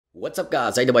What's up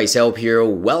guys, iDeviceHelp here,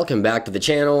 welcome back to the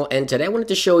channel, and today I wanted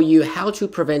to show you how to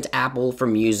prevent Apple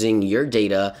from using your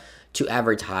data to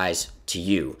advertise to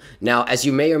you. Now, as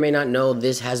you may or may not know,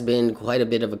 this has been quite a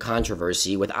bit of a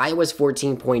controversy. With iOS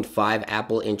 14.5,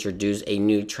 Apple introduced a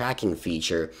new tracking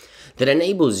feature that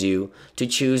enables you to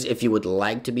choose if you would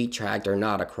like to be tracked or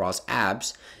not across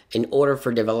apps in order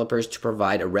for developers to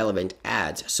provide irrelevant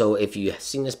ads. So if you've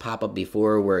seen this pop up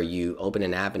before where you open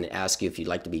an app and it asks you if you'd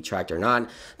like to be tracked or not,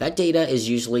 that data is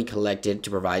usually collected to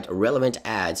provide irrelevant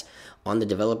ads on the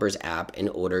developer's app in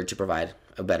order to provide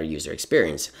a better user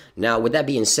experience. Now, with that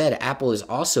being said, Apple is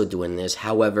also doing this.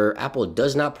 However, Apple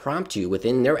does not prompt you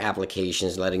within their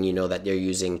applications, letting you know that they're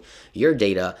using your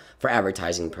data for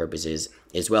advertising purposes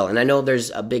as well. And I know there's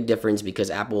a big difference because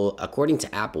Apple, according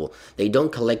to Apple, they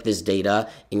don't collect this data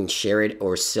and share it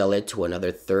or sell it to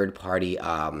another third-party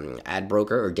ad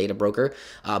broker or data broker.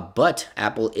 But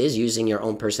Apple is using your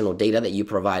own personal data that you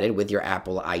provided with your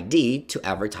Apple ID to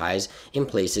advertise in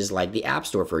places like the App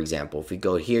Store, for example. If we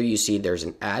go here, you see there's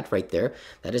an ad right there.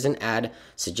 That is an ad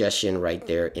suggestion right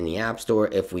there in the App Store.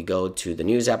 If we go to the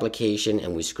news application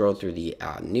and we scroll through the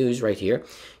news right here,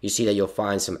 you see that you'll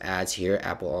find some ads here.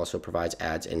 Apple also provides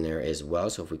ads in there as well.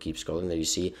 So if we keep scrolling there, you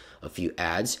see a few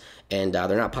ads, and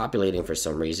they're not populating for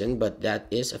some reason, but that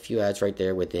is a few ads right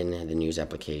there within the news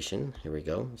application. Here we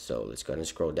go. So let's go ahead and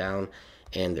scroll down,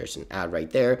 and there's an ad right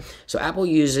there. So Apple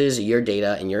uses your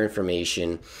data and your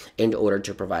information in order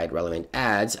to provide relevant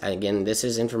ads. Again, this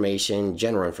is information,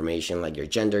 general information like your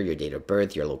gender, your date of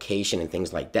birth, your location, and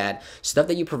things like that. Stuff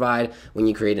that you provide when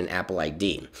you create an Apple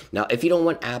ID. Now, if you don't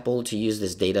want Apple to use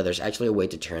this data, there's actually a way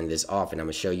to turn this off, and I'm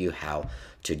going to show you how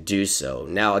to do so.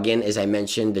 Now, again, as I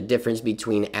mentioned, the difference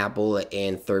between Apple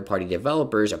and third-party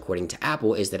developers, according to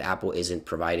Apple, is that Apple isn't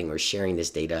providing or sharing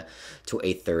this data to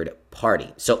a third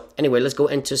party. So anyway, let's go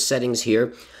into settings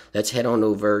here. Let's head on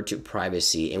over to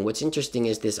privacy. And what's interesting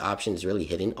is this option is really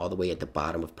hidden all the way at the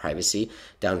bottom of privacy.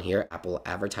 Down here, Apple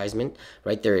advertisement.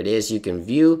 Right there it is. You can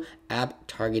view app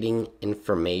targeting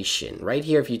information. Right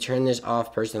here, if you turn this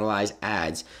off, personalized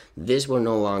ads, this will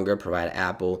no longer provide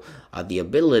Apple the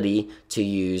ability to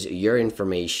use your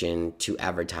information to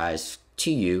advertise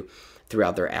to you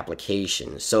throughout their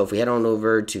application. So if we head on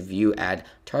over to view ad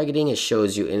targeting, it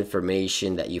shows you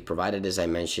information that you provided, as I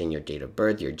mentioned, your date of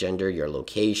birth, your gender, your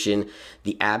location,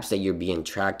 the apps that you're being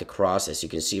tracked across. As you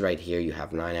can see right here, you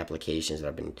have 9 applications that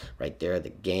have been right there: the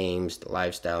games, the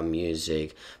lifestyle,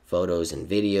 music, photos and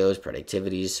videos,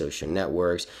 productivity, social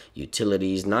networks,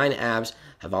 utilities. 9 apps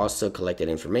have also collected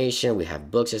information. We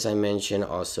have books, as I mentioned,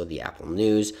 also the Apple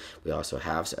News. We also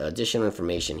have additional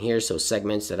information here. So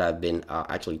segments that have been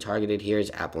actually targeted here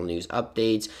is Apple News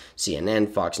updates,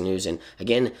 CNN, Fox News. And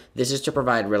again, this is to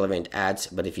provide relevant ads.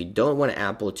 But if you don't want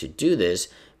Apple to do this,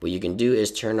 what you can do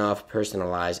is turn off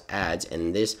personalized ads,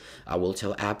 and this will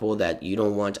tell Apple that you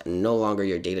don't want no longer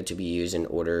your data to be used in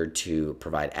order to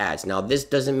provide ads. Now, this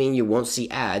doesn't mean you won't see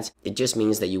ads. It just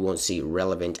means that you won't see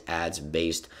relevant ads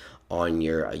based on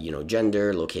your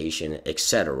gender, location,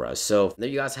 etc. So there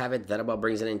you guys have it. That about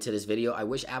brings it into this video. I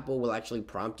wish Apple will actually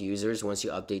prompt users once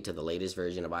you update to the latest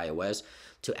version of iOS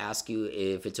to ask you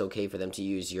if it's okay for them to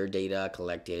use your data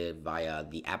collected via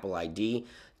the Apple ID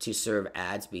to serve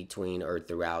ads between or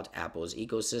throughout Apple's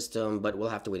ecosystem. But we'll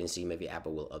have to wait and see. Maybe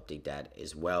Apple will update that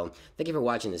as well. Thank you for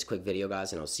watching this quick video,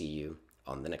 guys, and I'll see you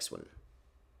on the next one.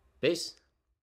 Peace.